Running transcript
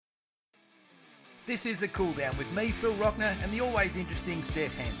This is The Cool Down with me, Phil Rockner, and the always interesting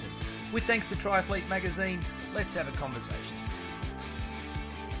Steph Hansen. With thanks to Triathlete Magazine, let's have a conversation.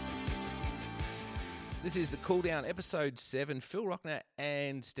 This is The Cool Down, episode 7. Phil Rockner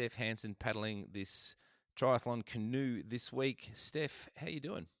and Steph Hansen paddling this triathlon canoe this week. Steph, how you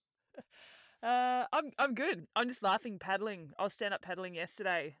doing? I'm good. I'm just laughing paddling. I was stand-up paddling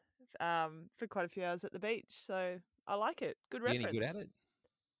yesterday for quite a few hours at the beach, so I like it. Good reference. You any good at it?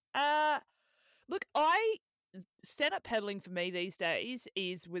 Look, stand-up paddling for me these days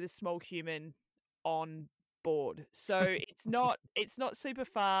is with a small human on board. So it's not super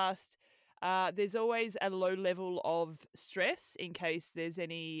fast. There's always a low level of stress in case there's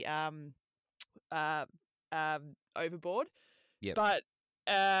any overboard. Yep.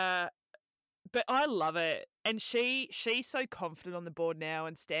 But I love it. And she's so confident on the board now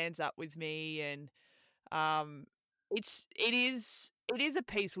and stands up with me, and it is a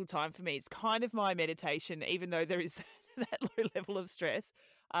peaceful time for me. It's kind of my meditation, even though there is that low level of stress.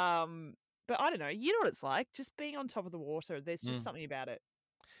 But I don't know. You know what it's like, just being on top of the water. There's just something about it.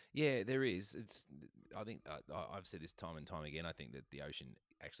 Yeah, there is. I think I've said this time and time again. I think that the ocean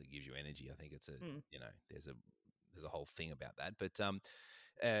actually gives you energy. I think it's there's a whole thing about that. But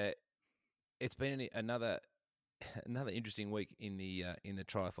it's been another interesting week in the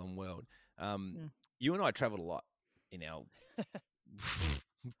triathlon world. You and I travelled a lot in our.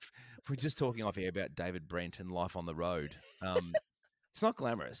 We're just talking off here about David Brent and life on the road. It's not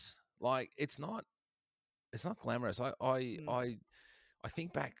glamorous. Like it's not glamorous. I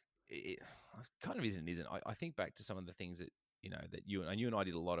think back. It kind of isn't. I think back to some of the things that that you and I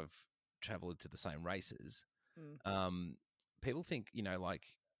did a lot of travel to the same races. People think like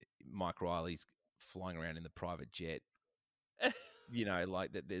Mike Riley's flying around in the private jet.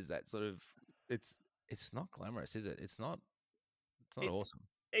 Like that. There's that sort of. It's not glamorous, is it? It's not awesome.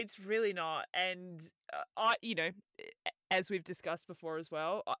 It's really not. And as we've discussed before as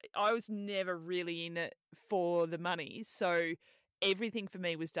well, I was never really in it for the money. So everything for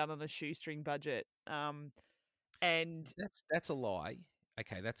me was done on a shoestring budget. And that's a lie.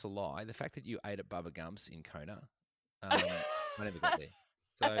 Okay, that's a lie. The fact that you ate at Bubba Gump's in Kona, I never got there.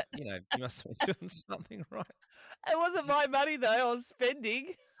 So, you must have been doing something right. It wasn't my money, though. I was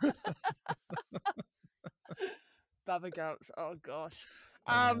spending. Bubba Gumps. Oh, gosh.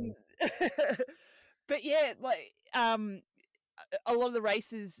 But, yeah, like a lot of the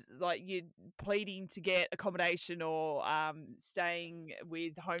races, like you're pleading to get accommodation or staying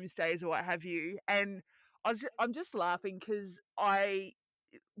with homestays or what have you. And I'm just laughing because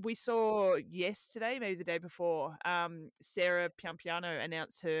we saw yesterday, maybe the day before, Sarah Piampiano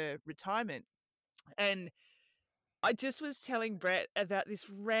announced her retirement. And I just was telling Brett about this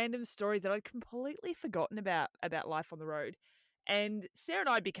random story that I'd completely forgotten about life on the road. And Sarah and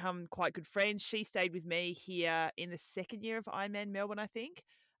I become quite good friends. She stayed with me here in the second year of Ironman Melbourne, I think.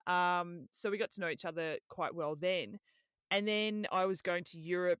 So we got to know each other quite well then. And then I was going to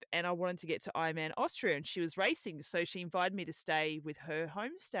Europe and I wanted to get to Ironman Austria, and she was racing. So she invited me to stay with her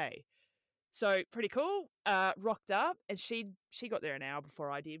homestay. So pretty cool. Rocked up, and she got there an hour before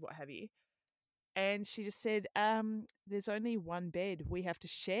I did, what have you. And she just said, there's only one bed we have to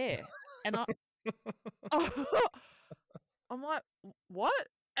share. And I'm like, what?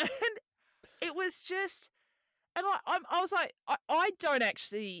 And it was just, and I was like, I don't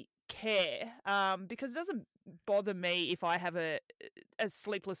actually care, because it doesn't bother me if I have a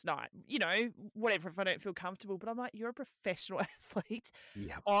sleepless night, whatever, if I don't feel comfortable. But I'm like, you're a professional athlete.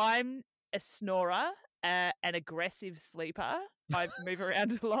 Yeah. I'm a snorer, an aggressive sleeper. I move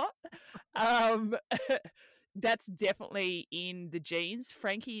around a lot. That's definitely in the genes.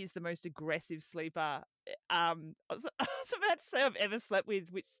 Frankie is the most aggressive sleeper. I was about to say I've ever slept with,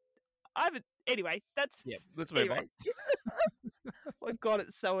 which I haven't. Anyway, that's let's move on. Oh God,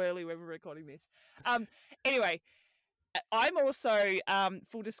 it's so early when we're recording this. Anyway, I'm also,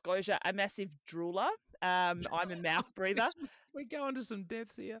 full disclosure, a massive drooler. I'm a mouth breather. We're going to some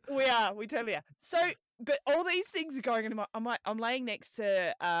depths here. We are. We totally are. So, but all these things are going on. I'm laying next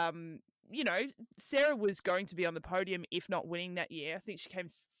to, Sarah was going to be on the podium, if not winning that year. I think she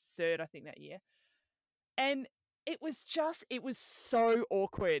came third, that year. And it was so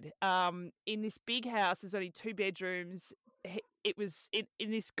awkward. In this big house, there's only 2 bedrooms. It was in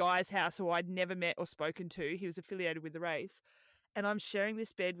this guy's house who I'd never met or spoken to. He was affiliated with the race. And I'm sharing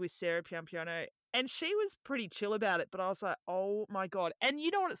this bed with Sarah Piampiano. And she was pretty chill about it. But I was like, oh, my God. And you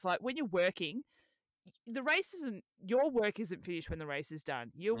know what it's like when you're working, your work isn't finished when the race is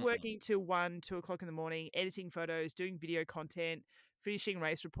done. You're working till 1, 2 o'clock in the morning, editing photos, doing video content, finishing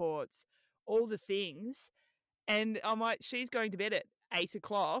race reports, all the things. And I'm like, she's going to bed at 8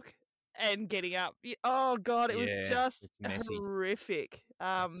 o'clock. and getting up. Oh god, it was Yeah, just it's messy. horrific.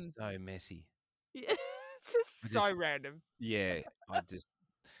 It's so messy. Yeah, it's just I so just random. yeah,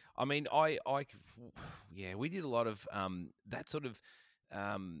 I mean, yeah, we did a lot of that sort of.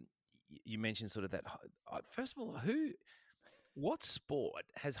 You mentioned sort of that. First of all, what sport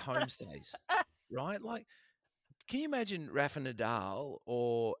has homestays, right? Like, can you imagine Rafa Nadal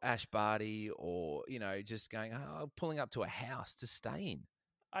or Ash Barty or just going pulling up to a house to stay in?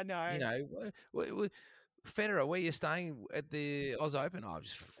 I You know. know, Federer, where you staying at the Oz Open? Oh,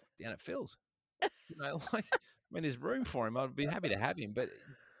 just down at Phil's. Like, I mean, there's room for him. I'd be happy to have him, but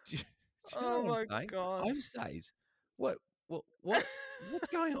do you know Oh what I'm my saying? god. Homestays. What what's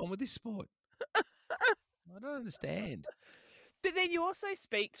going on with this sport? I don't understand. But then you also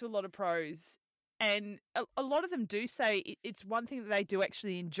speak to a lot of pros, and a lot of them do say it's one thing that they do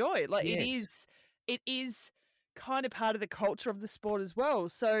actually enjoy. Like Yes. it is kind of part of the culture of the sport as well.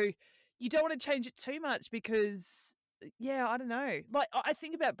 So you don't want to change it too much because, yeah, I don't know. Like I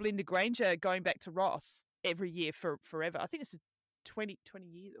think about Belinda Granger going back to Roth every year for forever. I think it's 20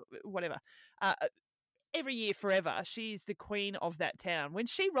 years, or whatever. Every year forever. She's the queen of that town. When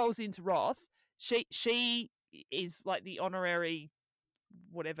she rolls into Roth, she is like the honorary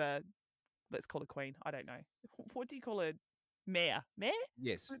whatever. Let's call her queen. I don't know. What do you call her? Mayor? Mayor?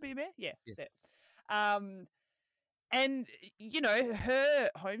 Yes. Would it be a mayor? Yeah. Yes. There. Um, and her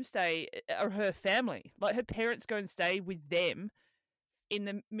homestay or her family, like her parents go and stay with them in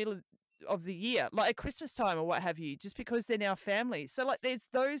the middle of the year, like at Christmas time or what have you, just because they're now family. So like there's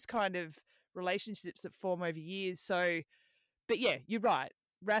those kind of relationships that form over years. So, but yeah, you're right.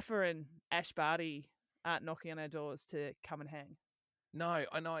 Rafa and Ash Barty aren't knocking on our doors to come and hang. No,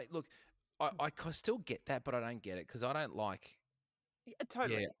 I know. Look, I still get that, but I don't get it because I don't like. Yeah, Yeah,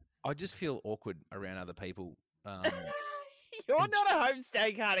 totally. I just feel awkward around other people. You're And not a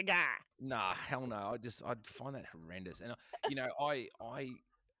homestay kind of guy. nah, hell no. I'd find that horrendous. And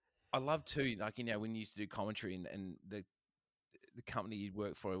I love too, like when you used to do commentary and the company you'd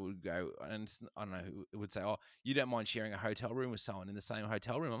work for would go, and I don't know who it would say, "Oh, you don't mind sharing a hotel room with someone in the same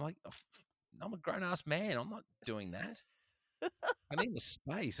hotel room?" I'm like, I'm a grown ass man. I'm not doing that. I need the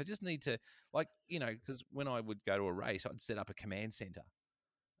space. I just need to, like, because when I would go to a race, I'd set up a command center.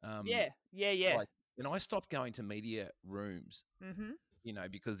 Um, Yeah, yeah, yeah. like, and I stopped going to media rooms, Mm-hmm.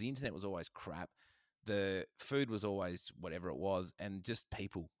 because the internet was always crap. The food was always whatever it was, and just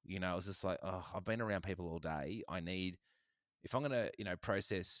people, it was just like, oh, I've been around people all day. If I'm going to,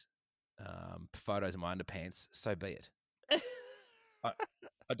 process photos of my underpants, so be it. I,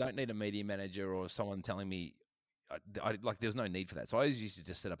 I don't need a media manager or someone telling me. Like, there's no need for that. So I always used to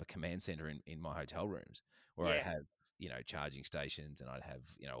just set up a command center in my hotel rooms where I'd Yeah. have, charging stations, and I'd have,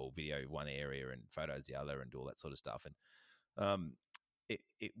 all video one area and photos the other and all that sort of stuff. And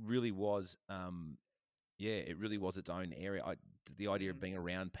it really was, it really was its own area. The idea of being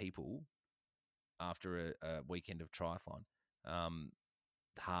around people after a weekend of triathlon,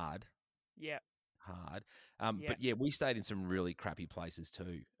 hard, Yeah. hard. Yeah. But yeah, we stayed in some really crappy places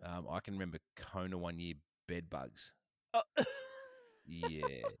too. I can remember Kona one year, bed bugs. Oh. Yeah,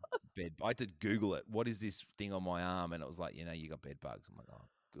 I had to Google it. What is this thing on my arm? And it was like, you got bed bugs. I'm like, oh,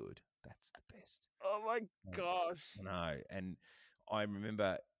 good. That's the best. Oh my gosh. I know. And I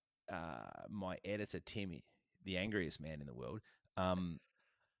remember my editor, Timmy, the angriest man in the world.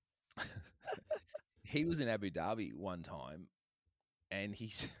 He was in Abu Dhabi one time, and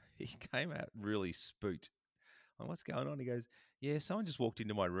he came out really spooked. I'm like, what's going on? He goes, yeah, someone just walked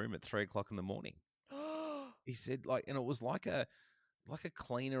into my room at 3:00 in the morning. He said, like, and it was like a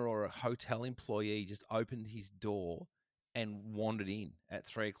cleaner or a hotel employee just opened his door and wandered in at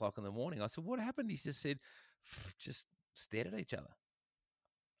 3:00 in the morning. I said, what happened? He just said, just stared at each other.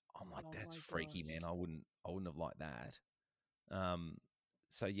 I'm like, Oh that's my freaky, gosh. man. I wouldn't have liked that.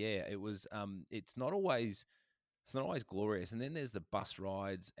 So yeah, it was. It's not always glorious. And then there's the bus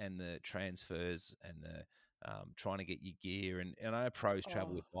rides and the transfers and the trying to get your gear. And I know pros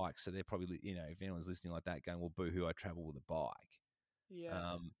travel Oh, with bikes, so they're probably, if anyone's listening like that, going, well, boo-hoo, I travel with a bike.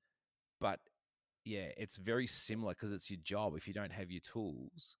 yeah. But yeah, it's very similar because it's your job. If you don't have your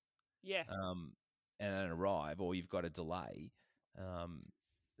tools, Yeah. and then arrive, or you've got a delay, um,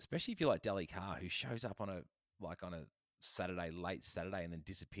 especially if you're like Delhi Carr, who shows up on a Saturday, late Saturday, and then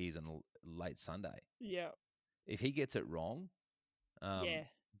disappears on a late Sunday. Yeah. If he gets it wrong, Yeah.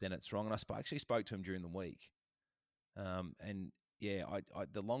 then it's wrong. And I actually spoke to him during the week, and yeah,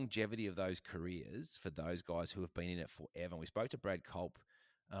 the longevity of those careers for those guys who have been in it forever. And we spoke to Brad Culp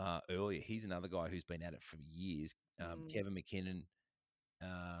earlier. He's another guy who's been at it for years. Kevin McKinnon,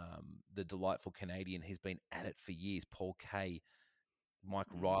 the delightful Canadian, he's been at it for years. Paul Kay, Mike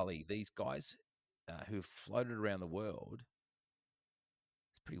Riley, these guys who've floated around the world.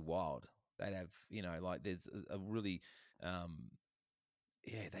 It's pretty wild. They'd have, like there's a really,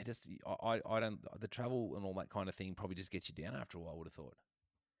 they just, I don't, the travel and all that kind of thing probably just gets you down after a while, I would have thought.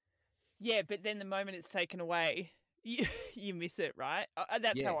 Yeah, but then the moment it's taken away, you miss it, right?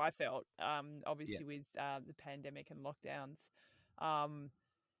 That's how I felt, obviously with the pandemic and lockdowns.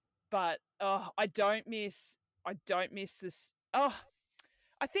 But I don't miss this.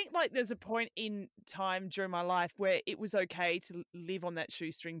 I think like there's a point in time during my life where it was okay to live on that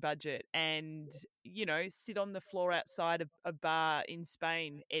shoestring budget and, sit on the floor outside of a bar in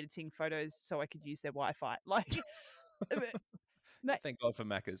Spain editing photos so I could use their Wi-Fi. Like, thank God for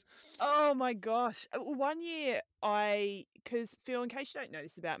Macca's. Oh my gosh. One year because Phil, in case you don't know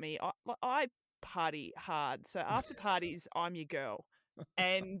this about me, I party hard. So after parties, I'm your girl.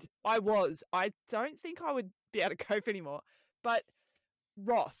 And I don't think I would be able to cope anymore. But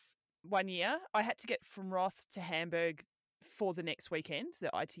Roth, one year, I had to get from Roth to Hamburg for the next weekend,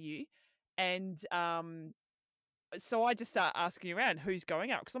 the ITU. And so I just start asking around who's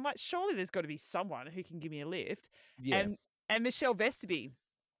going out because I'm like, surely there's got to be someone who can give me a lift. Yeah. And Michelle Vesterby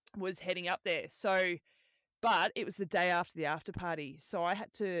was heading up there. So, but it was the day after the after party. So I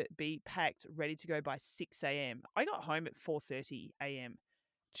had to be packed, ready to go by 6 a.m. I got home at 4:30 a.m.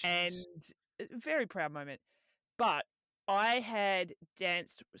 And a very proud moment. But I had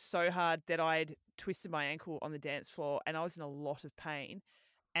danced so hard that I'd twisted my ankle on the dance floor and I was in a lot of pain.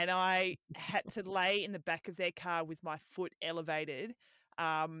 And I had to lay in the back of their car with my foot elevated.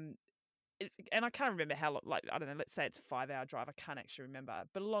 And I can't remember how long, like, I don't know, let's say it's a 5-hour drive. I can't actually remember,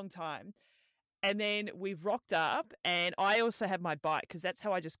 but a long time. And then we rocked up and I also had my bike because that's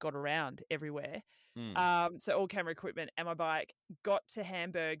how I just got around everywhere. So all camera equipment and my bike. Got to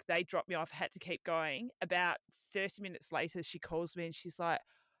Hamburg. They dropped me off, had to keep going. About 30 minutes later, she calls me and she's like,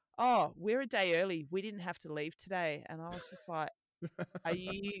 "Oh, we're a day early. We didn't have to leave today." And I was just like, are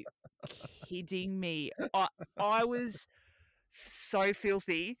you kidding me? I was so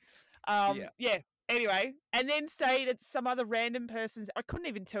filthy. Anyway, and then stayed at some other random person's, I couldn't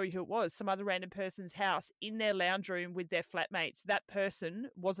even tell you who it was, some other random person's house in their lounge room with their flatmates. That person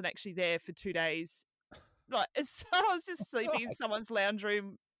wasn't actually there for 2 days. Like, so I was just sleeping in someone's lounge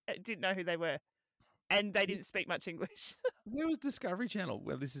room, didn't know who they were. And they didn't speak much English. Where was Discovery Channel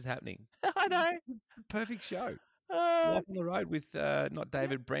where this is happening? I know. Perfect show. Life on the Road with not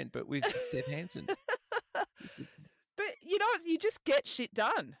David Brent, but with Steph Hansen. But you just get shit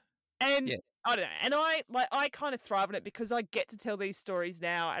done. And I don't know. And I kind of thrive on it because I get to tell these stories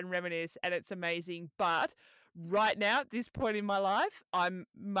now and reminisce and it's amazing. But right now, at this point in my life, I'm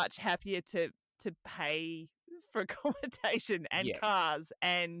much happier to pay for accommodation and cars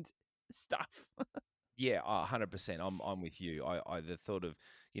and stuff. Yeah, 100%. I'm with you. I the thought of,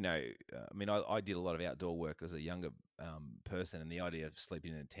 I did a lot of outdoor work as a younger person, and the idea of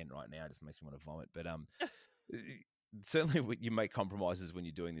sleeping in a tent right now just makes me want to vomit. But certainly you make compromises when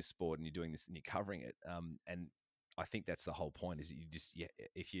you're doing this sport and you're doing this and you're covering it. And I think that's the whole point is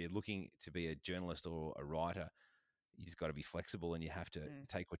if you're looking to be a journalist or a writer, you just got to be flexible and you have to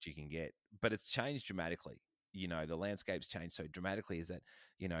take what you can get. But it's changed dramatically. The landscape's changed so dramatically is that,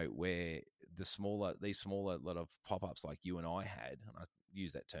 where these smaller lot of pop-ups like you and I had, and I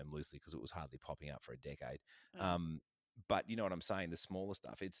use that term loosely because it was hardly popping up for a decade. But you know what I'm saying? The smaller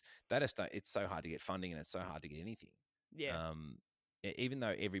stuff, it's so hard to get funding and it's so hard to get anything. Yeah. Even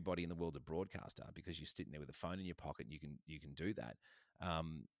though everybody in the world's a broadcaster because you're sitting there with a phone in your pocket and you can do that,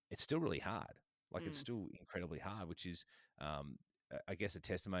 it's still really hard. Like it's still incredibly hard, which is, I guess, a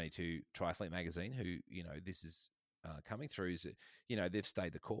testimony to Triathlete Magazine, who, this is coming through, is that, they've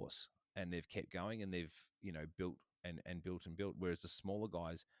stayed the course and they've kept going and they've, built and built and built, whereas the smaller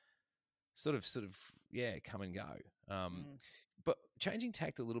guys sort of, come and go. But changing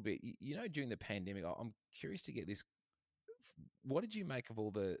tact a little bit, during the pandemic, I'm curious to get this. What did you make of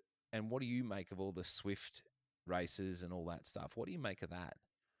what do you make of all the Swift races and all that stuff? What do you make of that?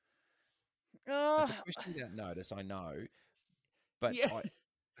 It's a question without notice, I know. But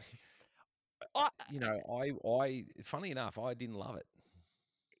funnily enough, I didn't love it.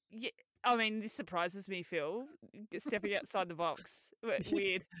 Yeah, I mean, this surprises me, Phil. Stepping outside the box,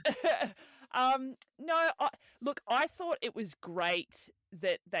 weird. No, I thought it was great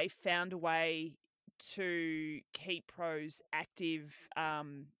that they found a way to keep pros active,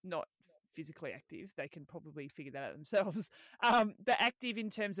 not physically active. They can probably figure that out themselves. But active in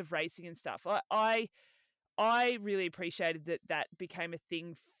terms of racing and stuff. I really appreciated that became a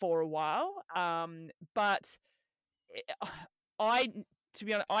thing for a while. But I to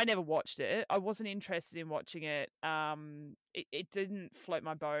be honest, I never watched it. I wasn't interested in watching it. It didn't float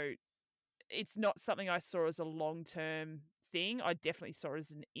my boat. It's not something I saw as a long-term thing. I definitely saw it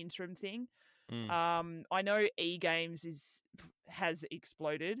as an interim thing. Mm. I know e-games has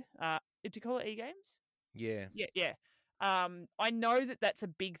exploded. Did you call it e-games? Yeah. Yeah. I know that that's a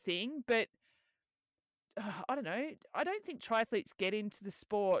big thing, but I don't know. I don't think triathletes get into the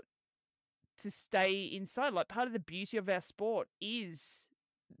sport to stay inside. Like, part of the beauty of our sport is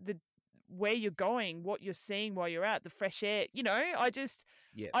the where you're going, what you're seeing while you're out, the fresh air. I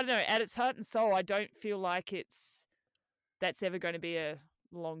Yeah. don't know. At its heart and soul, I don't feel like that's ever going to be a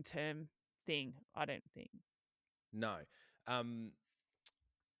long term thing. I don't think. No.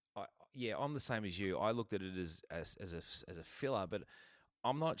 Yeah, I'm the same as you. I looked at it as a filler, but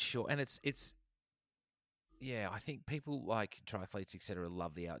I'm not sure. And it's yeah, I think people like triathletes, etc.,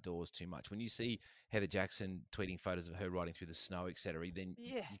 love the outdoors too much. When you see Heather Jackson tweeting photos of her riding through the snow, etc., then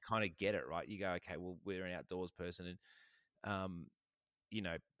Yeah. you kind of get it, right? You go, okay, well, we're an outdoors person, and you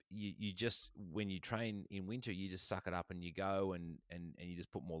know, you just when you train in winter, you just suck it up and you go and you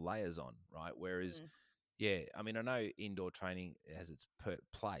just put more layers on, right? Whereas, yeah, I mean, I know indoor training has its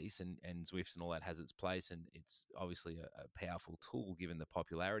place, and Zwift and all that has its place, and it's obviously a powerful tool given the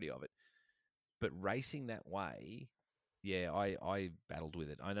popularity of it. But racing that way, yeah, I battled with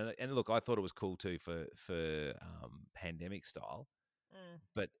it. I know, and look, I thought it was cool too for pandemic style,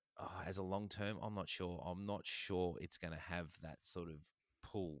 but as a long term, I'm not sure. I'm not sure it's going to have that sort of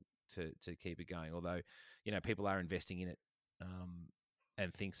pull to keep it going. Although, people are investing in it,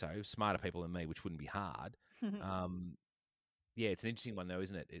 and think so. Smarter people than me, which wouldn't be hard. Yeah, it's an interesting one though,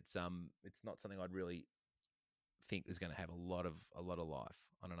 isn't it? It's not something I'd really think is going to have a lot of life.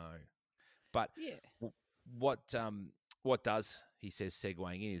 I don't know. But Yeah. what does, he says,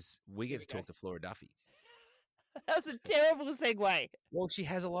 segueing in, is we get to talk to Flora Duffy. That was a terrible segue. Well, she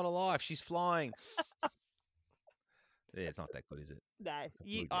has a lot of life. She's flying. Yeah, it's not that good, is it? No,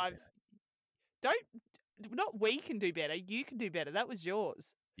 We'll get there. not we can do better. You can do better. That was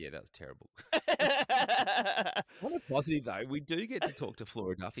yours. Yeah, that was terrible. On a positive though, we do get to talk to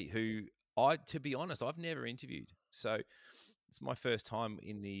Flora Duffy, who to be honest, I've never interviewed. So it's my first time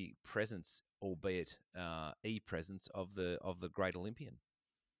in the presence, albeit e-presence of the great Olympian.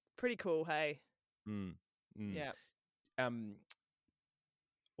 Pretty cool, hey. Yeah.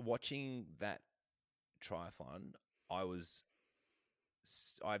 Watching that triathlon,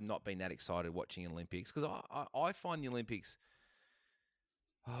 I've not been that excited watching Olympics because I find the Olympics.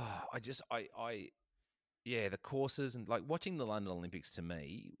 The courses and like watching the London Olympics to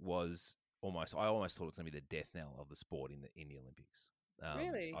me was I almost thought it was going to be the death knell of the sport in the Olympics.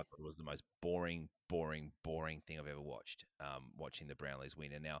 Really? I thought it was the most boring thing I've ever watched. Watching the Brownlees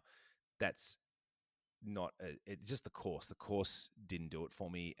win, and now that's not. It's just the course. The course didn't do it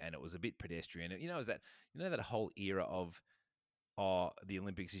for me, and it was a bit pedestrian. Is that that whole era of the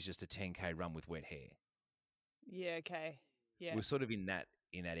Olympics is just a 10K run with wet hair. Yeah. Okay. Yeah. We're sort of in that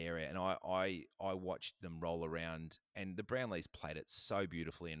area, and I watched them roll around, and the Brownlees played it so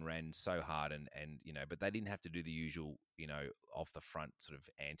beautifully and ran so hard, and but they didn't have to do the usual off the front sort of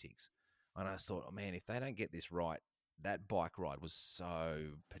antics. And I just thought, oh man, if they don't get this right, that bike ride was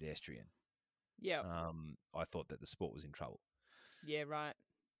so pedestrian. Yeah. I thought that the sport was in trouble. Yeah. Right.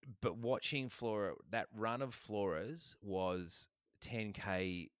 But watching Flora, that run of Flora's was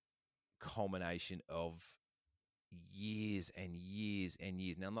 10K culmination of years and years and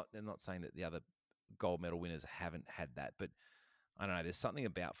years. Now, they're not saying that the other gold medal winners haven't had that, but I don't know. There's something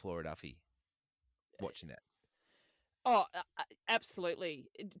about Flora Duffy watching that. Oh, absolutely.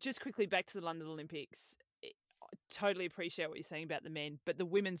 Just quickly back to the London Olympics. I totally appreciate what you're saying about the men, but the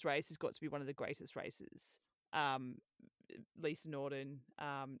women's race has got to be one of the greatest races. Lisa Norden,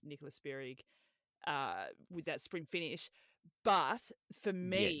 Nicola Spierig, with that sprint finish. But for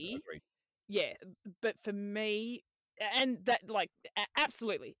me, but for me, and that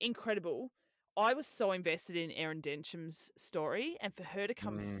absolutely incredible. I was so invested in Erin Dencham's story, and for her to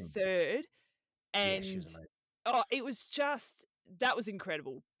come third, and she was amazing. It was just, that was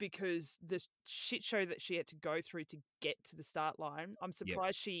incredible because the shit show that she had to go through to get to the start line. I'm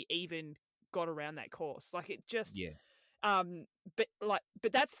surprised she even got around that course. Like, it just, but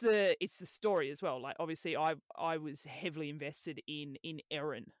it's the story as well. Like, obviously I was heavily invested in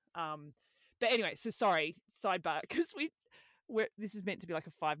Erin. But anyway, so sorry, sidebar, because this is meant to be like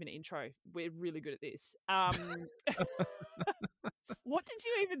a 5-minute intro. We're really good at this. What did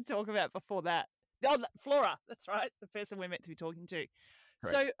you even talk about before that? Oh, Flora, that's right, the person we're meant to be talking to.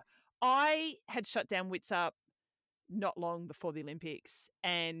 Correct. So I had shut down Wits Up not long before the Olympics,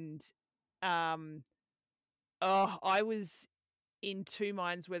 and I was in two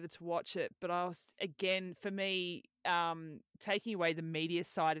minds whether to watch it, but I was, again, for me, taking away the media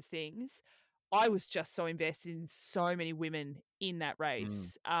side of things, I was just so invested in so many women in that Mm,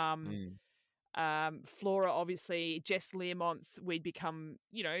 race. mm. Flora, obviously, Jess Learmonth, we'd become,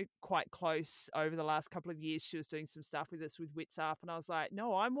 quite close over the last couple of years. She was doing some stuff with us with Wits Up, and I was like,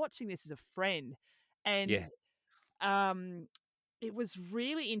 no, I'm watching this as a friend. Yeah. And it was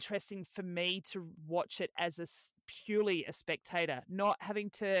really interesting for me to watch it as purely a spectator, not having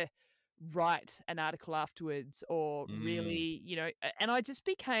to write an article afterwards or Mm, really, and I just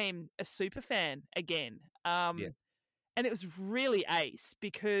became a super fan again. yeah. And it was really ace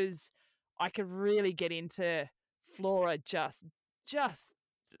because I could really get into Flora just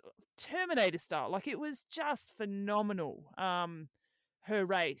Terminator style. Like, it was just phenomenal. Her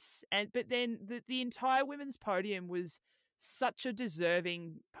race. But then the entire women's podium was such a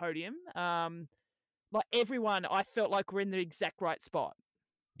deserving podium. Like, everyone, I felt like we're in the exact right spot,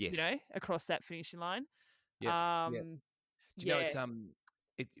 Yes. across that finishing line. Yep. Yeah. Um, Do you know it's yeah.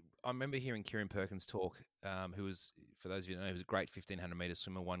 it I remember hearing Kieran Perkins talk, who was, for those of you who don't know, he was a great 1500-meter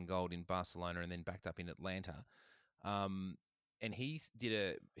swimmer, won gold in Barcelona and then backed up in Atlanta. And he did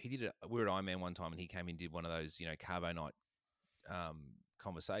a we were at Ironman one time and he came in and did one of those, Carbo Night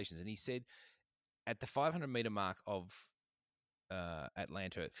conversations, and he said at the 500-meter mark of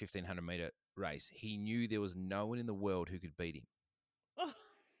Atlanta at 1500-meter race, he knew there was no one in the world who could beat him.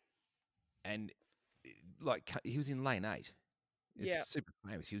 And like, he was in lane 8. It's Yeah. super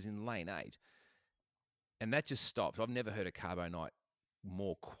famous. He was in lane 8. And that just stopped. I've never heard a Carbo Night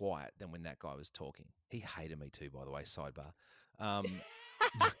more quiet than when that guy was talking. He hated me too, by the way, sidebar. Um,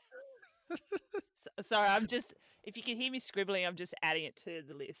 Sorry, if you can hear me scribbling, I'm just adding it to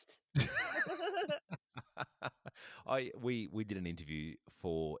the list. we did an interview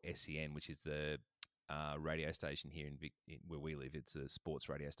for SEN, which is the radio station here where we live. It's a sports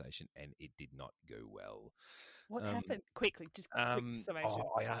radio station, and it did not go well. What happened? Quickly, just quick summation.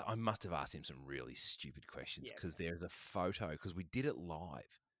 I must have asked him some really stupid questions Yeah. because there's a photo, because we did it live.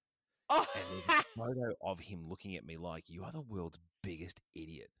 Oh, And there's a photo of him looking at me like, you are the world's biggest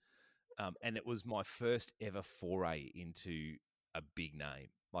idiot. And it was my first ever foray into a big name.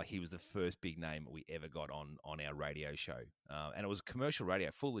 Like, he was the first big name we ever got on our radio show. And it was commercial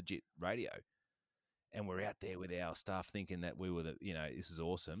radio, full legit radio. And we're out there with our staff thinking that we were this is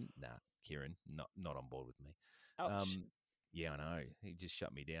awesome. Nah, Kieran, not on board with me. ouch. Yeah, I know. He just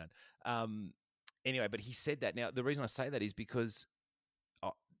shut me down. Anyway, but he said that. Now, the reason I say that is because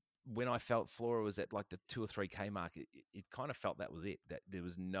when I felt Flora was at like the 2 or 3K mark, it kind of felt that was it, that there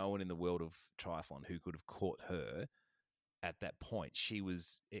was no one in the world of triathlon who could have caught her at that point. It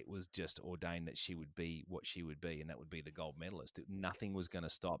was just ordained that she would be what she would be, and that would be the gold medalist. Nothing was going to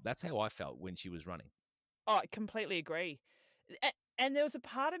stop. That's how I felt when she was running. Oh, I completely agree. And there was a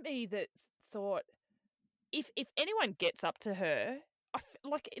part of me that thought, if anyone gets up to her,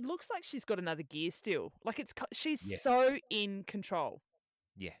 like, it looks like she's got another gear still. Like, she's Yeah. so in control.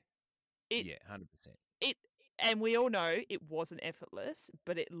 Yeah. It, Yeah, 100%. It, and we all know it wasn't effortless,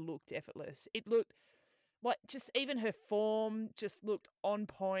 but it looked effortless. It looked like, just even her form just looked on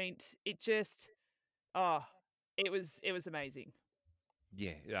point. It just, it was amazing.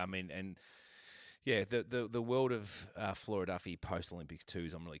 Yeah, I mean, and yeah, the world of Flora Duffy post Olympics too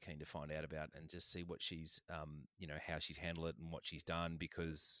is I'm really keen to find out about and just see what she's, how she's handled it and what she's done,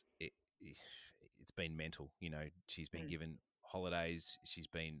 because it's been mental. She's been given holidays, she's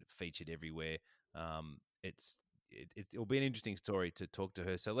been featured everywhere. It'll be an interesting story to talk to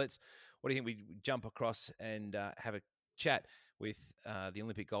her. So what do you think we jump across and have a chat with the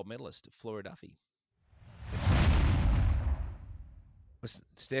Olympic gold medalist, Flora Duffy?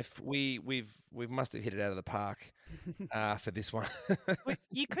 Steph, we must have hit it out of the park for this one.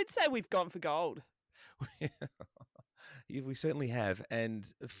 You could say we've gone for gold. Yeah, we certainly have. And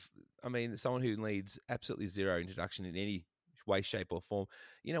I mean, someone who needs absolutely zero introduction in any way, shape, or form.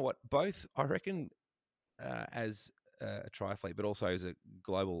 You know what? Both, I reckon, as a triathlete, but also as a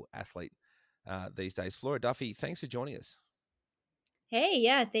global athlete these days. Flora Duffy, thanks for joining us. Hey,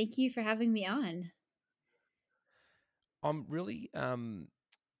 yeah, thank you for having me on. I'm really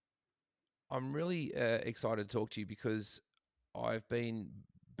excited to talk to you because I've been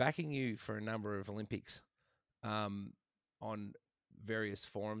backing you for a number of Olympics on various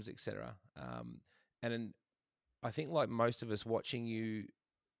forums, etc. And I think, like most of us, watching you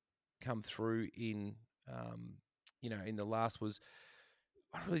come through in in the last was,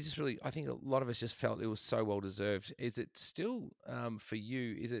 I think a lot of us just felt it was so well deserved. Is it still for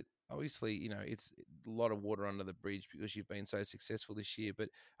you? Is it, obviously, it's a lot of water under the bridge because you've been so successful this year, but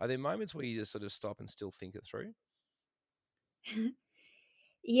are there moments where you just sort of stop and still think it through?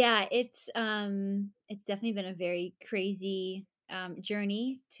 Yeah, it's definitely been a very crazy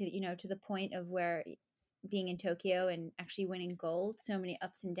journey to, to the point of where being in Tokyo and actually winning gold, so many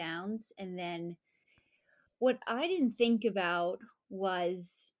ups and downs. And then what I didn't think about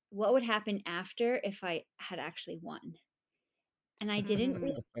was what would happen after if I had actually won. And I didn't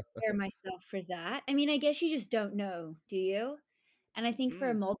really prepare myself for that. I mean, I guess you just don't know, do you? And I think for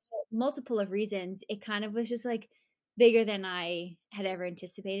a Mm. multiple of reasons, it kind of was just like bigger than I had ever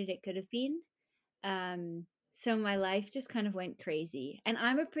anticipated it could have been. So my life just kind of went crazy. And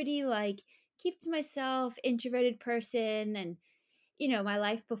I'm a pretty like keep to myself, introverted person. And, my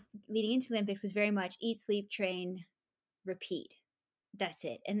life leading into Olympics was very much eat, sleep, train, repeat. That's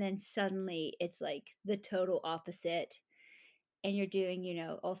it. And then suddenly it's like the total opposite. And you're doing,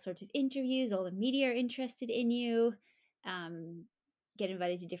 all sorts of interviews, all the media are interested in you, um, get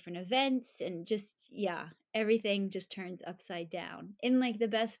invited to different events, and just, yeah, everything just turns upside down in like the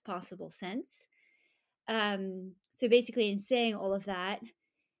best possible sense. So basically, in saying all of that,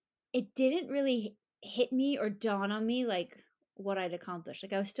 it didn't really hit me or dawn on me like what I'd accomplished.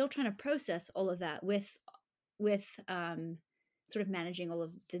 Like I was still trying to process all of that with sort of managing all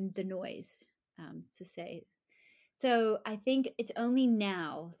of the noise, to say. So I think it's only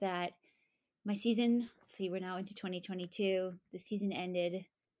now that my season, see, we're now into 2022. The season ended.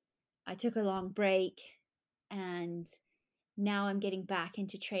 I took a long break and now I'm getting back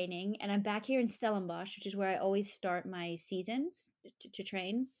into training. And I'm back here in Stellenbosch, which is where I always start my seasons to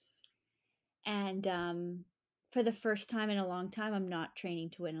train. And for the first time in a long time, I'm not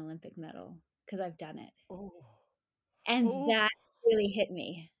training to win an Olympic medal because I've done it. Oh. And Oh. that really hit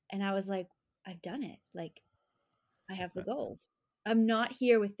me. And I was like, I've done it. Like, I have the goals. I'm not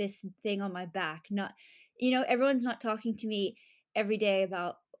here with this thing on my back. Not, everyone's not talking to me every day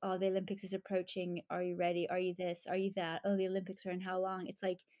about, oh, the Olympics is approaching. Are you ready? Are you this? Are you that? Oh, the Olympics are in how long? It's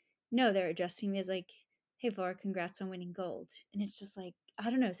like, no, they're addressing me as like, hey, Flora, congrats on winning gold. And it's just like, I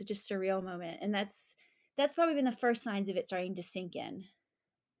don't know, such a surreal moment. And that's probably been the first signs of it starting to sink in.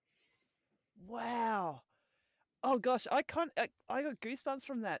 Wow. Oh gosh, I got goosebumps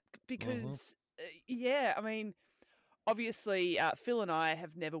from that because yeah, I mean, obviously Phil and I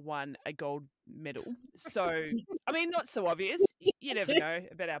have never won a gold medal, so I mean, not so obvious. You never know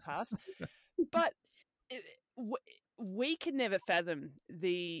about our past, but it, w- we can never fathom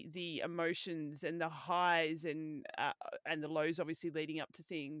the emotions and the highs and the lows, obviously leading up to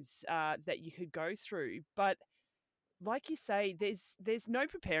things that you could go through, but like you say, there's no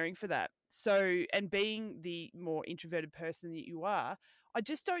preparing for that. So, and being the more introverted person that you are, I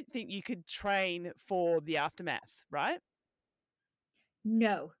just don't think you could train for the aftermath, right?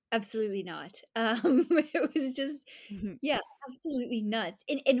 No, absolutely not. It was just, Mhm. yeah, absolutely nuts.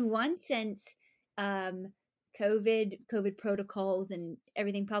 In one sense, um, COVID protocols and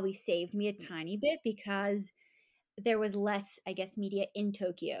everything probably saved me a tiny bit because there was less, I guess, media in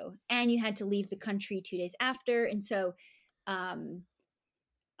Tokyo, and you had to leave the country 2 days after, and so um,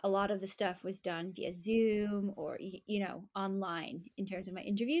 a lot of the stuff was done via Zoom or online in terms of my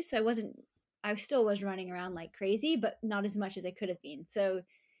interviews. So I still was running around like crazy, but not as much as I could have been. So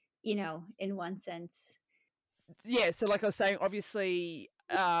in one sense. Yeah, so like I was saying, obviously,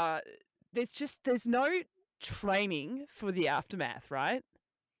 there's no training for the aftermath, right?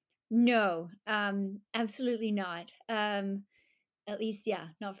 No, absolutely not. At least, yeah,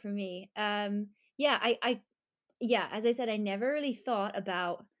 not for me. Yeah, yeah, as I said, I never really thought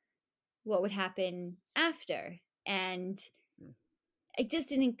about what would happen after. And Mm. it just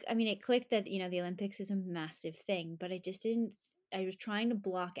didn't, I mean, it clicked that, the Olympics is a massive thing, but I just didn't, I was trying to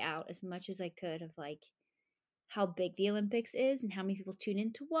block out as much as I could of like how big the Olympics is and how many people tune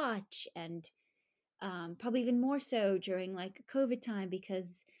in to watch and probably even more so during like COVID time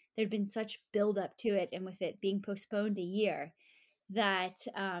because there'd been such build up to it, and with it being postponed a year, that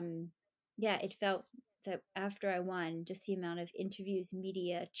yeah, it felt that after I won, just the amount of interviews,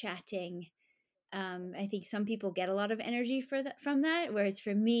 media, chatting. I think some people get a lot of energy from that, whereas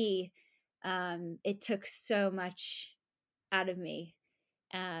for me, it took so much out of me.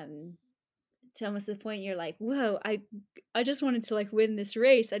 Um, to almost the point you're like, whoa, I just wanted to like win this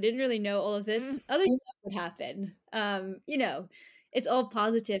race. I didn't really know all of this Mm. other stuff would happen. It's all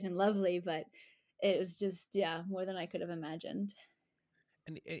positive and lovely, but it was just, yeah, more than I could have imagined.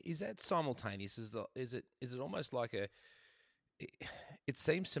 And is that simultaneous? Is it almost like a? It, it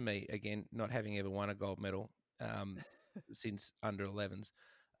seems to me, again, not having ever won a gold medal since under 11s,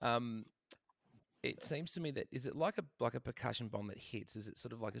 um, it seems to me that is it like a percussion bomb that hits? Is it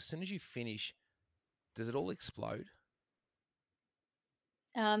sort of like as soon as you finish, does it all explode?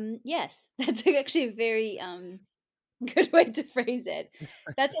 Yes, that's actually a very good way to phrase it.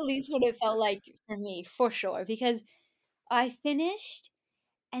 That's at least what it felt like for me, for sure, because I finished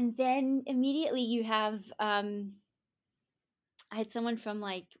and then immediately you have I had someone from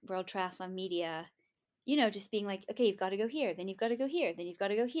like World Triathlon Media, just being like, okay, you've got to go here, then you've got to go here, then you've got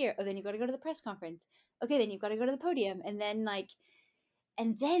to go here, oh, then you've got to go to the press conference. Okay, then you've got to go to the podium. And then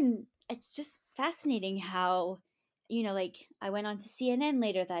it's just fascinating how, like I went on to CNN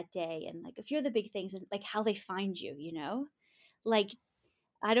later that day and like a few of the big things and like how they find you, like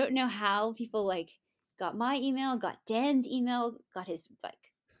I don't know how people like got my email, got Dan's email, got his like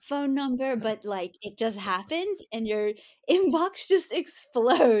phone number, but like it just happens and your inbox just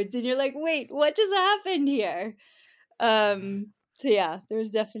explodes and you're like, wait, what just happened here? So yeah, there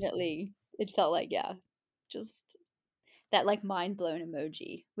was definitely, it felt like, yeah, just that like mind blown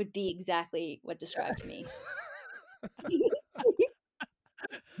emoji would be exactly what described me.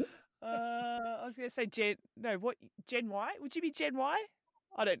 I was going to say Gen Y? Would you be Gen Y?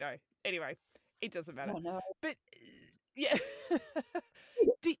 I don't know. Anyway, it doesn't matter. Oh no. But yeah,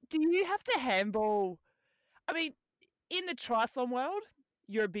 do you have to handball? I mean, in the triathlon world,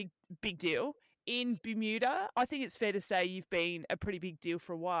 you're a big deal. In Bermuda, I think it's fair to say you've been a pretty big deal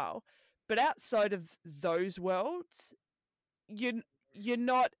for a while. But outside of those worlds, you're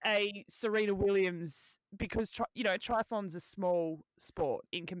not a Serena Williams because triathlon's a small sport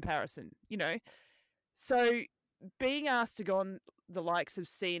in comparison. So being asked to go on the likes of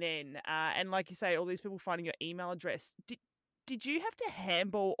CNN and like you say, all these people finding your email address, did you have to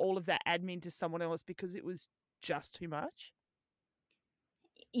handball all of that admin to someone else because it was just too much?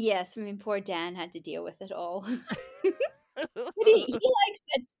 Yes, I mean, poor Dan had to deal with it all. But he likes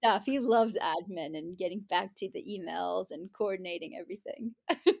that stuff. He loves admin and getting back to the emails and coordinating everything.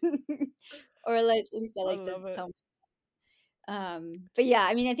 Or at least I I like to love it. tell but yeah,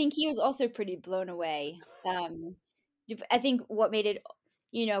 I mean, I think he was also pretty blown away. I think what made it,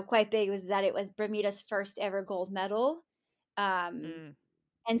 quite big was that it was Bermuda's first ever gold medal. Mm.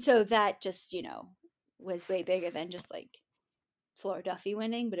 And so that just, was way bigger than just like Flora Duffy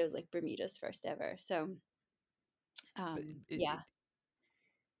winning, but it was like Bermuda's first ever. So, But yeah.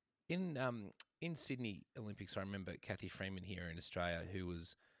 in Sydney Olympics, I remember Kathy Freeman here in Australia, who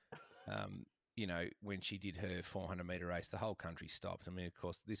was, when she did her 400-meter race, the whole country stopped. I mean, of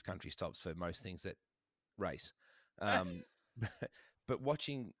course, this country stops for most things that race. But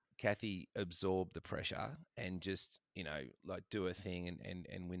watching Kathy absorb the pressure and just, like do her thing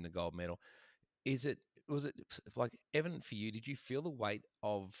and win the gold medal, was it like, Evan, for you, did you feel the weight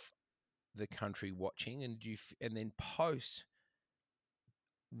of the country watching, and then post,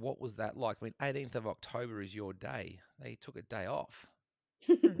 what was that like? I mean, 18th of October is your day. They took a day off.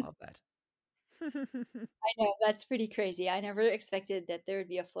 Love that. I know, that's pretty crazy. I never expected that there would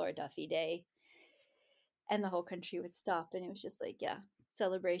be a Flora Duffy day and the whole country would stop and it was just like, yeah,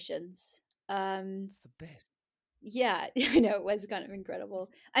 celebrations. It's the best. Yeah, I know, it was kind of incredible.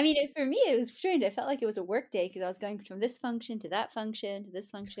 I mean, for me, it was strange. I felt like it was a work day because I was going from this function to that function to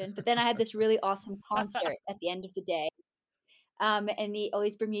this function. But then I had this really awesome concert at the end of the day. And all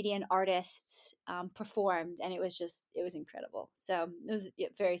these Bermudian artists performed, and it was incredible. So it was a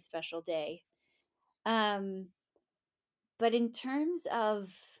very special day. But in terms of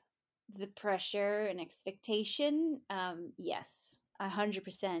the pressure and expectation, yes,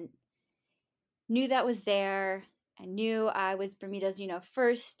 100% knew that was there. I knew I was Bermuda's,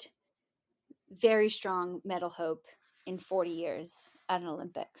 first very strong medal hope in 40 years at an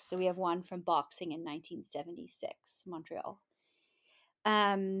Olympics. So we have one from boxing in 1976, Montreal.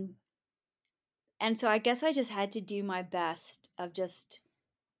 And so I guess I just had to do my best of just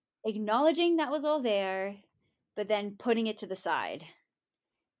acknowledging that was all there, but then putting it to the side.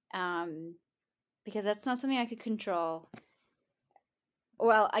 Because that's not something I could control.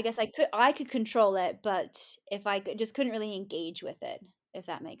 Well, I guess I could control it, but if I just couldn't really engage with it, if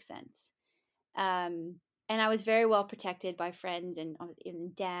that makes sense. And I was very well protected by friends and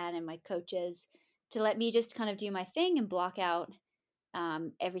Dan and my coaches to let me just kind of do my thing and block out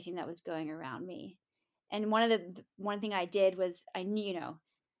everything that was going around me. And one thing I did was I knew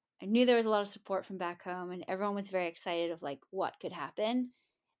there was a lot of support from back home and everyone was very excited of like what could happen.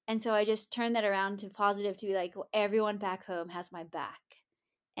 And so I just turned that around to positive to be like, well, everyone back home has my back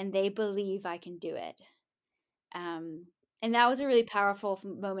and they believe I can do it. And that was a really powerful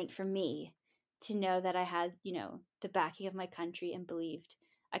moment for me to know that I had, the backing of my country and believed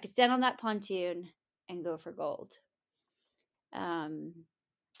I could stand on that pontoon and go for gold. And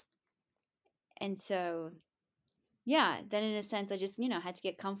so, yeah, then in a sense, I just, had to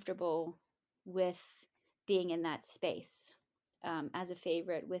get comfortable with being in that space as a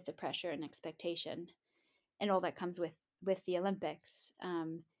favorite with the pressure and expectation. and all that comes with the Olympics.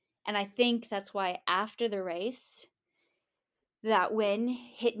 And I think that's why after the race, that win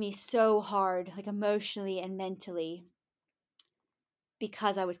hit me so hard, like emotionally and mentally,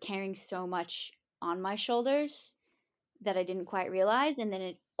 because I was carrying so much on my shoulders that I didn't quite realize. And then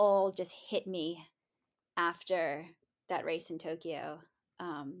it all just hit me after that race in Tokyo.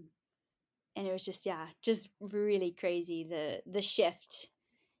 And it was just, yeah, just really crazy, the shift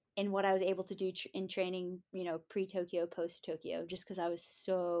in what I was able to do in training, pre-Tokyo, post-Tokyo, just because I was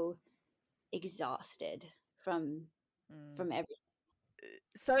so exhausted from everything.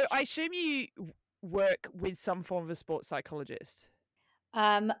 So I assume you work with some form of a sports psychologist.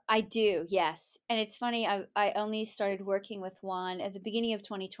 I do, yes. And it's funny, I only started working with one at the beginning of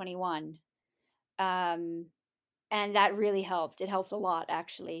 2021. And that really helped. It helped a lot,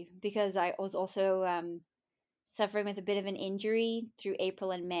 actually, because I was also suffering with a bit of an injury through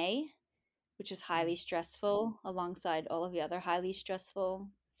April and May, which is highly stressful alongside all of the other highly stressful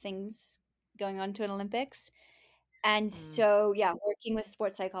things going on to an Olympics. And so, yeah, working with a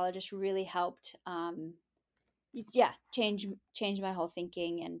sports psychologist really helped change my whole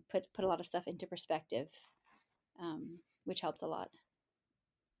thinking and put a lot of stuff into perspective, which helped a lot.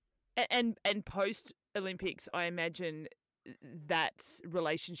 And post Olympics, I imagine that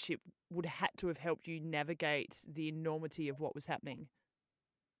relationship would had to have helped you navigate the enormity of what was happening.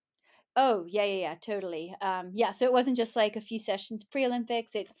 Oh, yeah, totally. So it wasn't just like a few sessions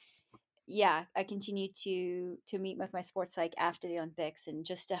pre-Olympics. I continued to meet with my sports psych after the Olympics, and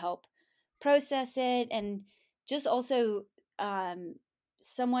just to help process it, and just also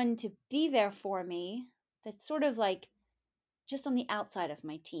someone to be there for me that's sort of like just on the outside of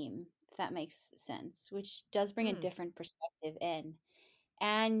my team, if that makes sense, which does bring a different perspective in.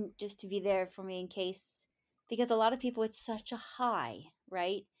 And just to be there for me in case, because a lot of people, it's such a high,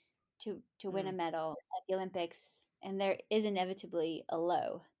 right, to win a medal at the Olympics, and there is inevitably a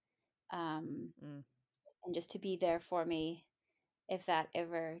low. And just to be there for me if that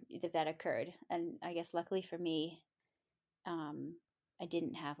occurred. And I guess luckily for me, I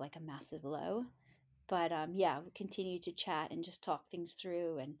didn't have like a massive low, but we continued to chat and just talk things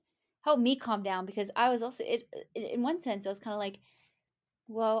through and help me calm down, because I was also in one sense I was kind of like,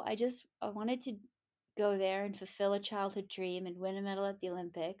 well, I wanted to go there and fulfill a childhood dream and win a medal at the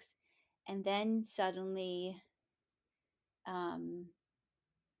Olympics, and then suddenly, in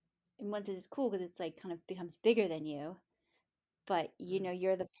one sense it's cool because it's like kind of becomes bigger than you, but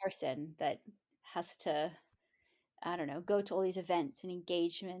you're the person that has to, I don't know, go to all these events and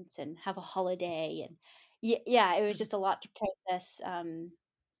engagements and have a holiday, and it was just a lot to process.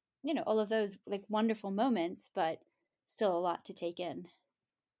 All of those like wonderful moments, but still a lot to take in.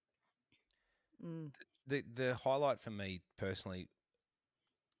 The highlight for me personally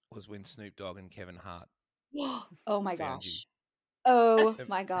was when Snoop Dogg and Kevin Hart Oh my found you. gosh. Oh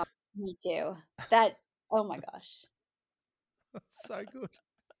my God. Me too. That, oh my gosh. So good.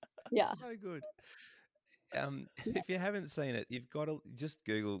 Yeah. So good. If you haven't seen it, you've got to just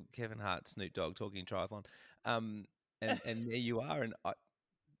Google Kevin Hart, Snoop Dogg talking triathlon. And there you are. And I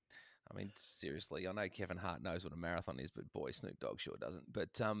mean, seriously, I know Kevin Hart knows what a marathon is, but boy, Snoop Dogg sure doesn't. But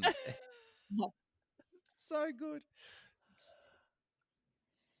so good.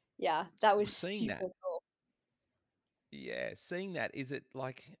 Yeah, that was Seeing super that. cool. Yeah, seeing that, is it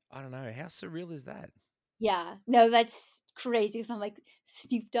like, I don't know, how surreal is that? Yeah, no, that's crazy. Because I'm like,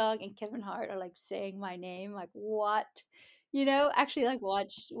 Snoop Dogg and Kevin Hart are like saying my name. Like, what? Actually, like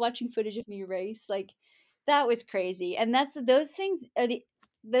watching footage of me race, like that was crazy. And those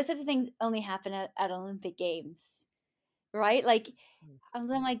types of things only happen at Olympic Games, right? Like, I'm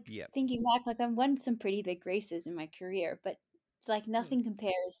like thinking back, like I've won some pretty big races in my career, but like nothing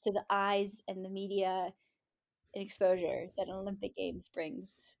compares to the eyes and the media and exposure that an Olympic Games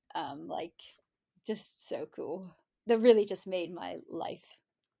brings. Like, just so cool. That really just made my life,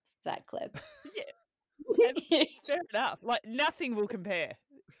 that clip. Yeah, fair enough. Like nothing will compare.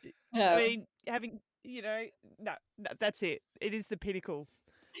 No. I mean, having no, that's it. It is the pinnacle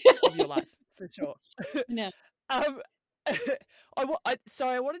of your life for sure. No. I want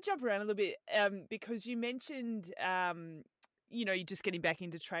to jump around a little bit because you mentioned you're just getting back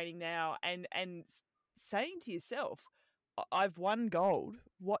into training now and saying to yourself, I've won gold.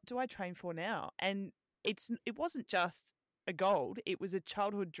 What do I train for now? And it wasn't just a gold. It was a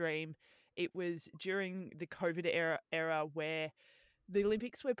childhood dream. It was during the COVID era where the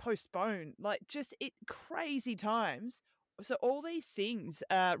Olympics were postponed. Like just crazy times. So all these things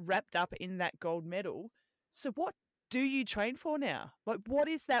are wrapped up in that gold medal. So what do you train for now? Like what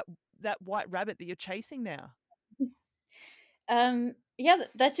is that white rabbit that you're chasing now? Yeah,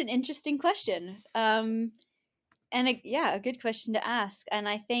 that's an interesting question. And a good question to ask. And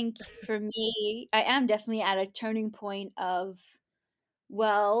I think for me, I am definitely at a turning point of,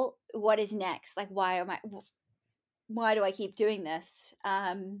 well, what is next? Like, why do I keep doing this?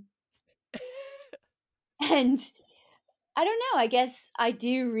 And I don't know. I guess I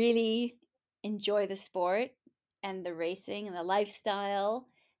do really enjoy the sport and the racing and the lifestyle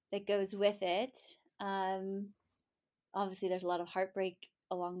that goes with it. Um, Obviously, there's a lot of heartbreak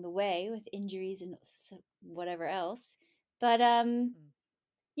along the way with injuries and whatever else. But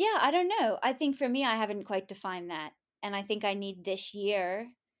yeah, I don't know. I think for me, I haven't quite defined that. And I think I need this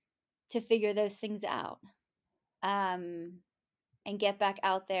year to figure those things out, um, and get back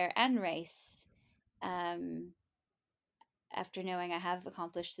out there and race, um, after knowing I have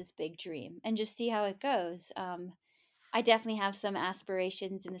accomplished this big dream, and just see how it goes. I definitely have some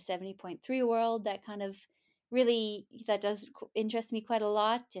aspirations in the 70.3 world that kind of really that does interest me quite a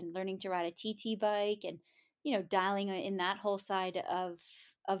lot, and learning to ride a TT bike, and dialing in that whole side of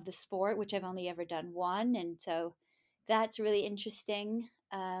the sport, which I've only ever done one, and so that's really interesting.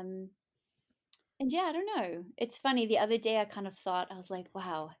 And yeah, I don't know. It's funny. The other day, I kind of thought, I was like,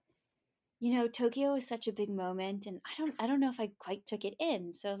 wow, Tokyo was such a big moment, and I don't know if I quite took it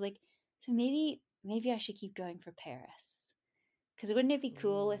in. So I was like, so maybe I should keep going for Paris. Because wouldn't it be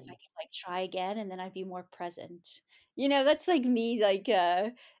cool if I Ooh. could like try again, and then I'd be more present? That's like me, like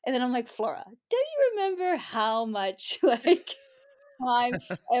and then I'm like, Flora, do you remember how much like time,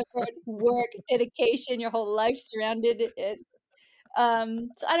 effort, work, dedication, your whole life surrounded it?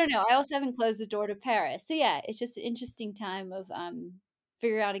 So I don't know. I also haven't closed the door to Paris. So yeah, it's just an interesting time of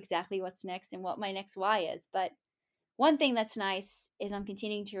figuring out exactly what's next and what my next why is. But one thing that's nice is I'm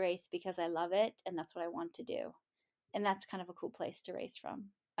continuing to race because I love it and that's what I want to do. And that's kind of a cool place to race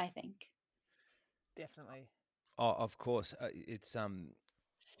from, I think. Definitely. Oh, of course. It's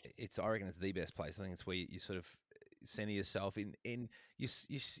I reckon it's the best place. I think it's where you sort of center yourself in.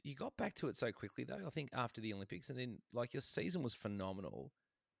 You got back to it so quickly though. I think after the Olympics, and then like your season was phenomenal.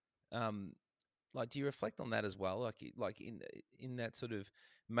 Um, like, do you reflect on that as well? Like in that sort of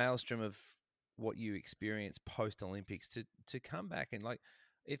maelstrom of what you experienced post Olympics to come back and like,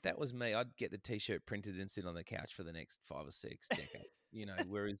 if that was me, I'd get the T-shirt printed and sit on the couch for the next 5 or 6 decades.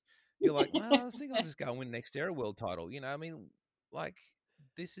 Whereas you're like, well, I think I'll just go and win next era world title. I mean, like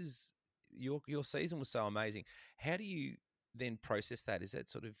this is your season was so amazing. How do you then process that? Is that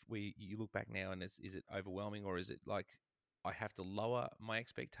sort of where you look back now and is it overwhelming, or is it like I have to lower my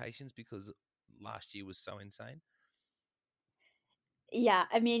expectations because last year was so insane? Yeah,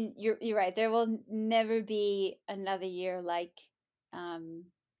 I mean, you're right. There will never be another year like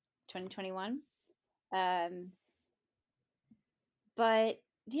 2021. Um, but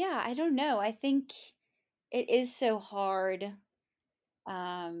yeah, I don't know. I think it is so hard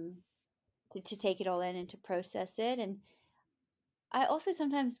um, to take it all in and to process it. And I also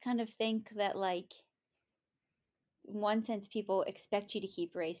sometimes kind of think that, like, in one sense, people expect you to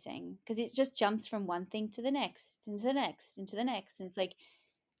keep racing because it just jumps from one thing to the next, into the next, into the next. And it's like,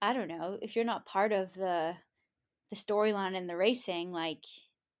 I don't know, if you're not part of the storyline and the racing, like,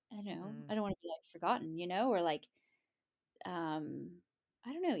 I don't know, I Mm. don't want to be like forgotten, or like, um,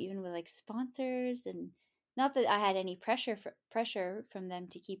 I don't know, even with like sponsors, and not that I had any pressure from them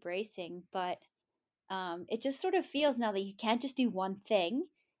to keep racing, but it just sort of feels now that you can't just do one thing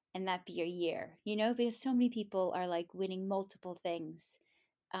and that be your year, because so many people are like winning multiple things,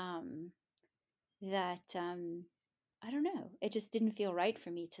 um, that I don't know, it just didn't feel right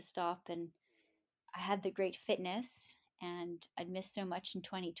for me to stop. And I had the great fitness, and I'd missed so much in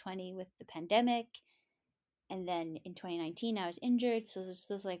 2020 with the pandemic. And then in 2019, I was injured. So it's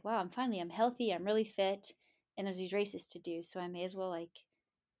just like, wow, I'm healthy, I'm really fit, and there's these races to do. So I may as well, like,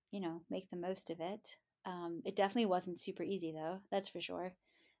 make the most of it. It definitely wasn't super easy, though. That's for sure.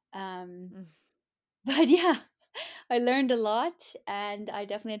 Um, Mm. but yeah, I learned a lot, and I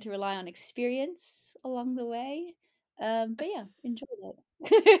definitely had to rely on experience along the way. But yeah, enjoyed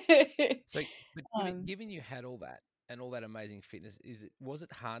it. So, but given um, given you had all that and all that amazing fitness, was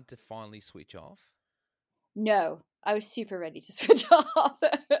it hard to finally switch off? no, I was super ready to switch off.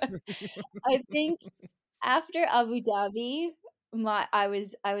 I think after Abu Dhabi, I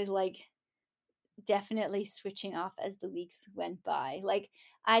was like definitely switching off as the weeks went by. Like,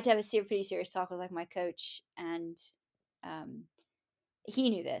 I had to have a pretty serious talk with like my coach, and um, he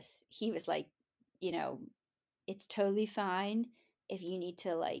knew this. He was like, you know, it's totally fine if you need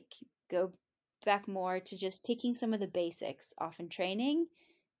to like go back more to just taking some of the basics off in training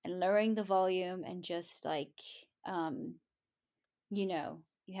and lowering the volume, and just like, um,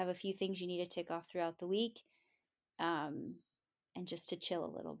 you have a few things you need to tick off throughout the week, um, and just to chill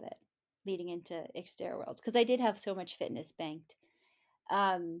a little bit. leading into Xterra Worlds, because I did have so much fitness banked.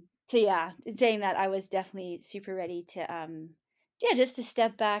 So yeah, saying that, I was definitely super ready to yeah, just to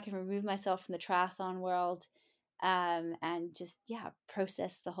step back and remove myself from the triathlon world, and just, yeah,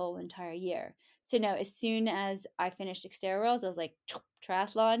 process the whole entire year. So no, as soon as I finished Xterra Worlds, I was like,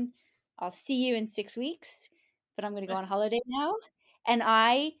 triathlon, I'll see you in 6 weeks, but I'm going to go on holiday now. And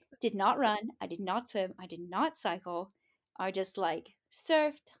I did not run, I did not swim, I did not cycle. I just like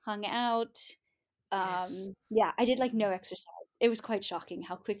surfed, hung out. Yes. Yeah, I did like no exercise. It was quite shocking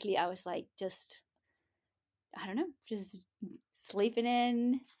how quickly I was like, just, I don't know, just sleeping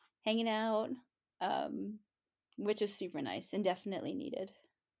in, hanging out, um, which was super nice and definitely needed.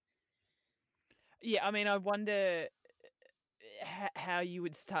 Yeah, I mean, I wonder how you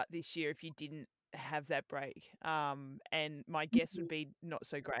would start this year if you didn't have that break. And my guess would Mhm. be not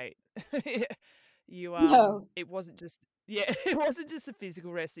so great. You No. it wasn't just yeah, it wasn't just the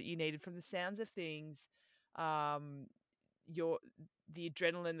physical rest that you needed. From the sounds of things, um, your the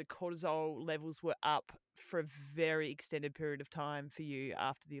adrenaline, the cortisol levels were up for a very extended period of time for you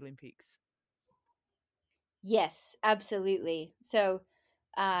after the Olympics. Yes, absolutely. So,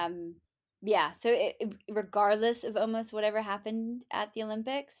 um, yeah, so regardless of almost whatever happened at the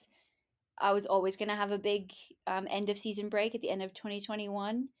Olympics, I was always going to have a big end of season break at the end of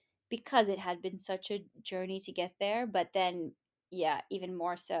 2021, because it had been such a journey to get there. But then, yeah, even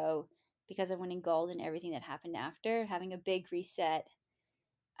more so because of winning gold and everything that happened after, having a big reset,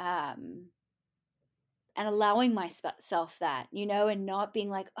 um, and allowing myself that, and not being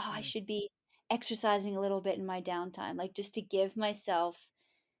like, oh, I Mm, should be exercising a little bit in my downtime, like just to give myself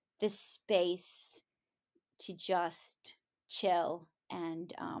the space to just chill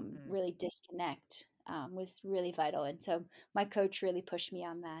and mm. really disconnect, was really vital. And so my coach really pushed me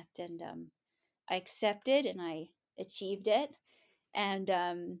on that, and I accepted and I achieved it.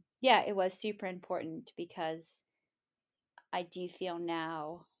 And yeah, it was super important, because I do feel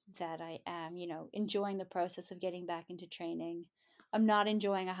now that I am, enjoying the process of getting back into training. I'm not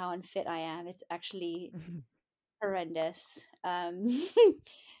enjoying how unfit I am. It's actually horrendous.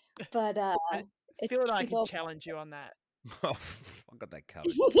 But I it's feel like I it's could all challenge you on that. I got that covered.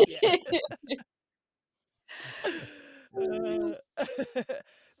 Yeah. Uh,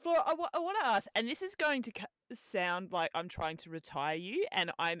 Flora, I want to ask, and this is going to sound like I'm trying to retire you,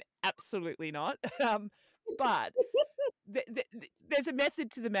 and I'm absolutely not. But there's a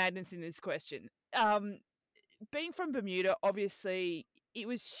method to the madness in this question. Being from Bermuda, obviously, it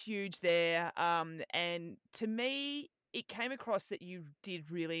was huge there. And to me, it came across that you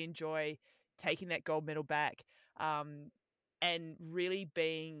did really enjoy taking that gold medal back, and really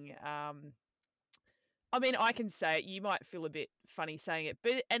being I mean, I can say it, you might feel a bit funny saying it,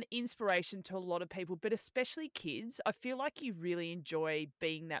 but an inspiration to a lot of people, but especially kids. I feel like you really enjoy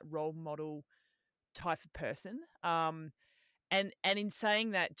being that role model type of person. And in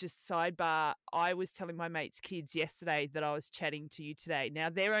saying that, just sidebar, I was telling my mates' kids yesterday that I was chatting to you today. Now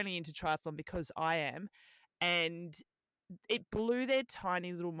they're only into triathlon because I am, and it blew their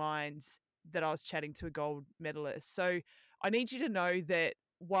tiny little minds that I was chatting to a gold medalist. So I need you to know that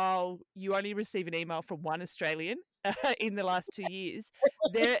while you only receive an email from one Australian in the last 2 years,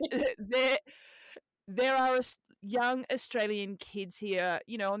 there there there are young Australian kids here,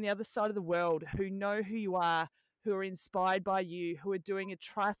 on the other side of the world, who know who you are, who are inspired by you, who are doing a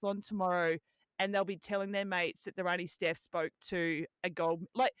triathlon tomorrow, and they'll be telling their mates that their auntie Steph spoke to a gold.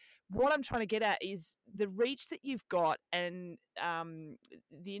 Like, what I'm trying to get at is the reach that you've got, and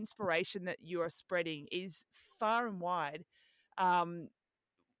the inspiration that you are spreading is far and wide. Um,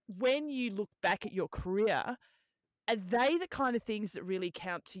 when you look back at your career, are they the kind of things that really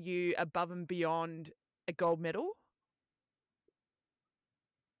count to you above and beyond a gold medal?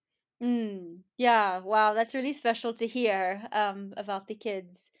 Yeah, wow, that's really special to hear about the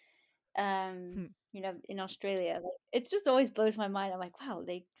kids, Hmm. in Australia. Like, it just always blows my mind. I'm like, wow,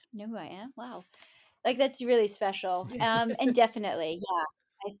 they know who I am. Wow, like that's really special. Yeah. And definitely,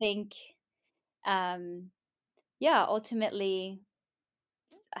 yeah, I think, um, yeah, ultimately,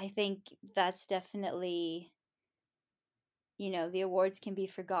 I think that's definitely, the awards can be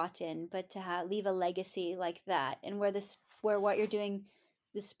forgotten, but to leave a legacy like that, and where what you're doing,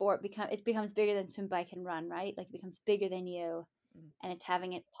 the sport becomes bigger than swim, bike, and run, right? Like, it becomes bigger than you, Mm. and it's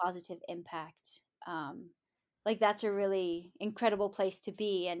having a positive impact. Like, that's a really incredible place to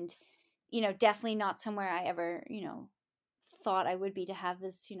be, and definitely not somewhere I ever thought I would be, to have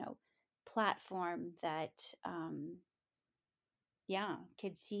this platform that, yeah,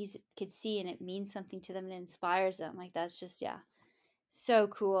 kids see, and it means something to them and it inspires them. Like, that's just, yeah, so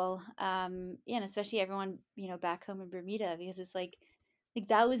cool. Yeah, and especially everyone, back home in Bermuda, because it's like like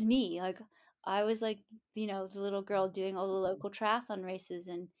that was me. Like I was like, you know, the little girl doing all the local triathlon races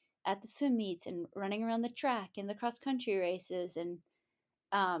and at the swim meets and running around the track and the cross country races and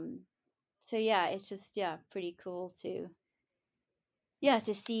um so yeah, it's just pretty cool to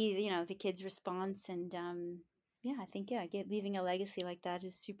see, you know, the kids' response and I think leaving a legacy like that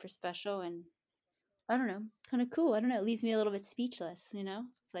is super special and I don't know, kind of cool. I don't know, it leaves me a little bit speechless, you know?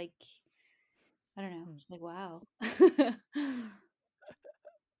 It's like I don't know. It's like wow.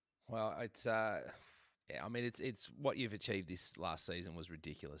 Well, it's yeah, I mean, it's what you've achieved this last season was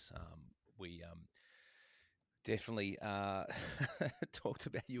ridiculous. We definitely talked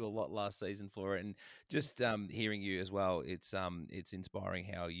about you a lot last season, Flora, and just hearing you as well. It's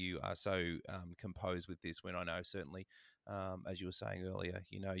inspiring how you are so composed with this. When I know certainly, as you were saying earlier,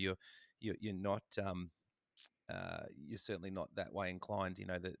 you know, you're not. You're certainly not that way inclined. You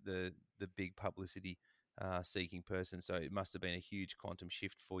know, the big publicity seeking person. So it must have been a huge quantum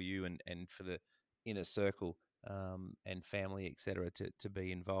shift for you and for the inner circle and family, etc., to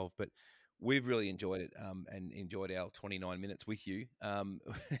be involved. But we've really enjoyed it and enjoyed our 29 minutes with you.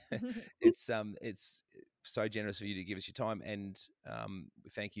 It's so generous of you to give us your time, and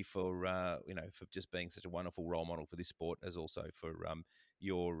thank you for for just being such a wonderful role model for this sport, as also for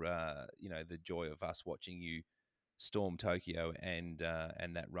your the joy of us watching you storm Tokyo and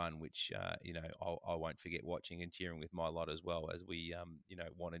that run, which I won't forget watching and cheering with my lot as well, as we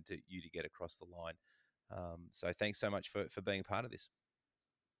wanted you to get across the line. So thanks so much for being part of this.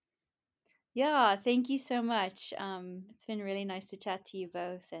 Yeah, thank you so much. It's been really nice to chat to you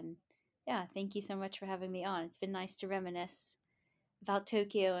both, and yeah, thank you so much for having me on. It's been nice to reminisce about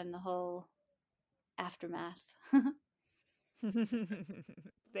Tokyo and the whole aftermath.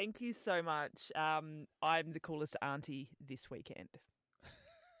 Thank you so much. I'm the coolest auntie this weekend.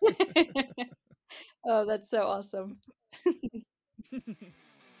 Oh, that's so awesome.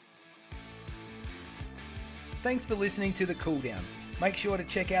 Thanks for listening to The Cool Down. Make sure to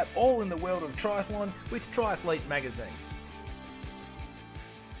check out All in the World of Triathlon with Triathlete Magazine.